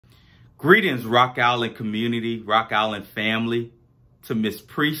Greetings, Rock Island community, Rock Island family, to Miss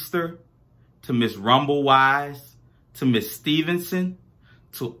Priester, to Miss Rumblewise, to Miss Stevenson,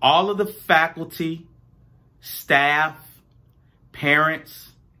 to all of the faculty, staff, parents,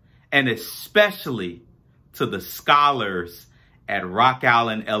 and especially to the scholars at Rock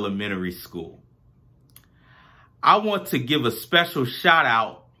Island Elementary School. I want to give a special shout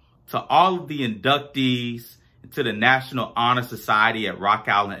out to all of the inductees to the National Honor Society at Rock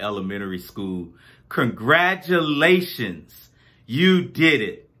Island Elementary School. Congratulations. You did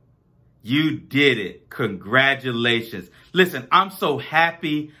it. You did it. Congratulations. Listen, I'm so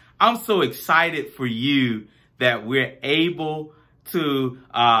happy. I'm so excited for you that we're able to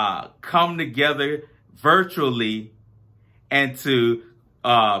come together virtually and to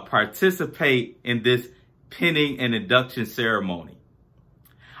participate in this pinning and induction ceremony.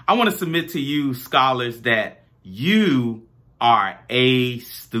 I want to submit to you, scholars, that you are A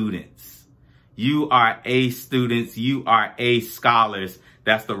students. You are A students. You are A scholars.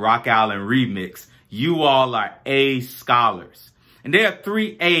 That's the Rock Island remix. You all are A scholars. And there are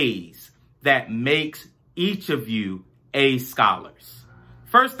 3 A's that makes each of you A scholars.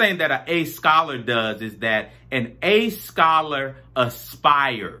 First thing that an A scholar does is that an A scholar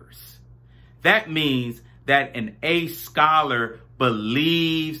aspires. That means that an A scholar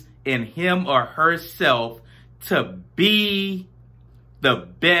believes in him or herself to be the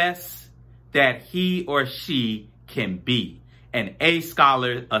best that he or she can be. An A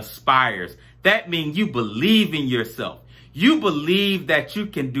scholar aspires. That means you believe in yourself. You believe that you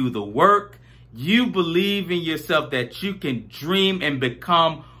can do the work. You believe in yourself that you can dream and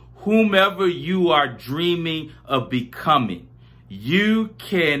become whomever you are dreaming of becoming. You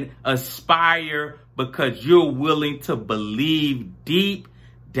can aspire because you're willing to believe deep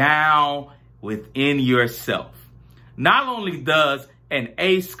down within yourself. Not only does an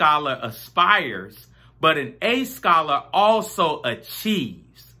A scholar aspires, but an A scholar also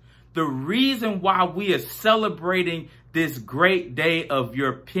achieves. The reason why we are celebrating this great day of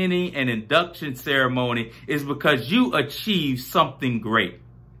your pinning and induction ceremony is because you achieved something great.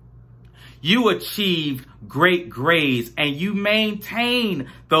 You achieved great grades and you maintain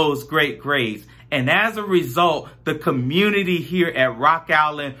those great grades. And as a result, the community here at Rock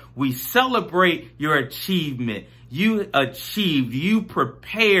Island, we celebrate your achievement. You achieved, you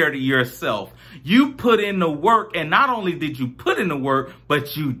prepared yourself. You put in the work, and not only did you put in the work,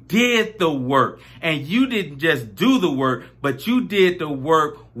 but you did the work. And you didn't just do the work, but you did the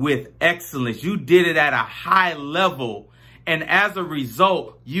work with excellence. You did it at a high level. And as a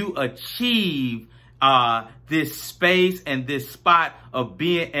result, you achieved this space and this spot of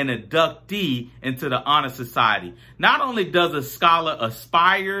being an inductee into the Honor Society. Not only does a scholar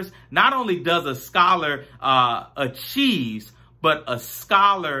aspires, not only does a scholar achieves, but a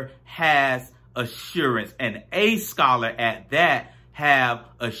scholar has assurance. An A scholar at that have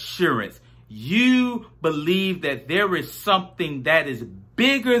assurance. You believe that there is something that is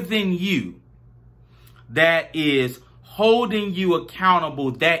bigger than you, that is holding you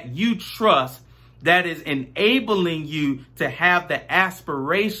accountable, that you trust, that is enabling you to have the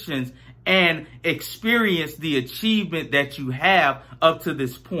aspirations and experience the achievement that you have up to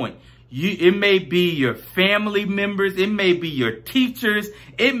this point. It may be your family members, it may be your teachers,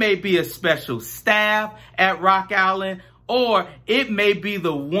 it may be a special staff at Rock Island, or it may be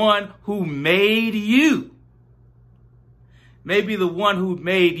the one who made you. Maybe the one who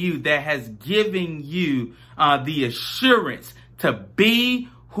made you that has given you the assurance to be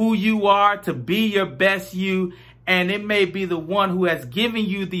who you are, to be your best you. And it may be the one who has given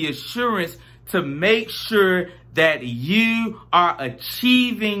you the assurance to make sure that you are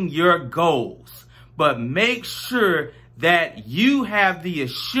achieving your goals. But make sure that you have the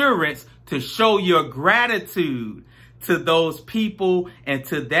assurance to show your gratitude to those people and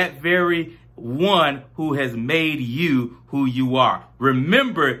to that very one who has made you who you are.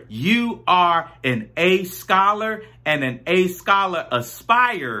 Remember, you are an A scholar, and an A scholar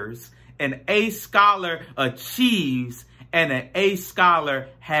aspires, an A scholar achieves, and an A scholar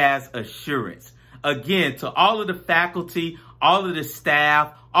has assurance. Again, to all of the faculty, all of the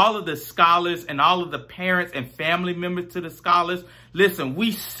staff, all of the scholars, and all of the parents and family members to the scholars, listen,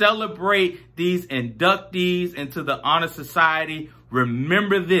 we celebrate these inductees into the Honor Society.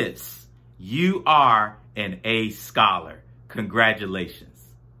 Remember this. You are an A scholar. Congratulations.